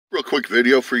quick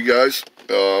video for you guys,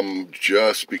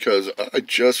 just because I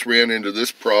just ran into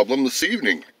this problem this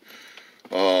evening.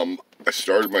 I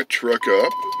started my truck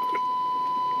up.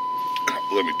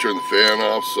 Let me turn the fan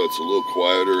off so it's a little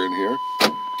quieter in here.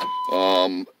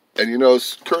 And you know,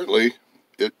 currently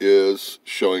it is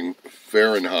showing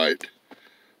Fahrenheit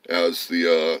as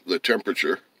the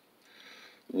temperature.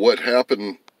 What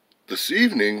happened this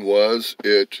evening was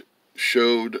it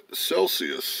showed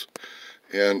Celcius,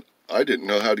 and I didn't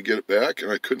know how to get it back, and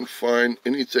I couldn't find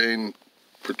anything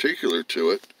particular to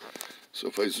it. So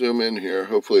if I zoom in here,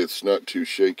 hopefully it's not too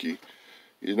shaky.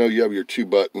 You know, you have your two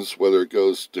buttons, whether it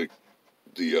goes to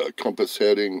the compass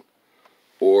heading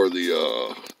or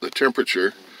the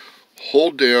temperature.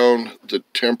 Hold down the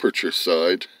temperature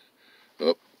side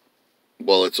up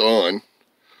while it's on.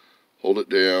 Hold it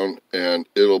down, and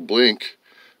it'll blink.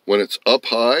 When it's up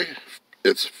high,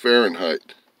 it's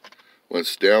Fahrenheit. When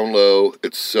it's down low,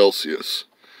 it's Celsius.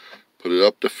 Put it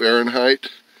up to Fahrenheit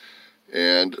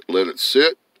and let it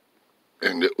sit,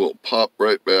 and it will pop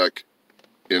right back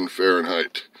in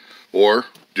Fahrenheit. Or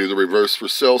do the reverse for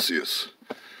Celsius.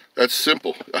 That's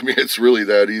simple. I mean, it's really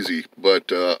that easy, but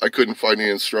I couldn't find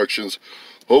any instructions.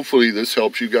 Hopefully this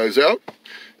helps you guys out.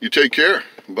 You take care.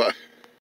 Bye.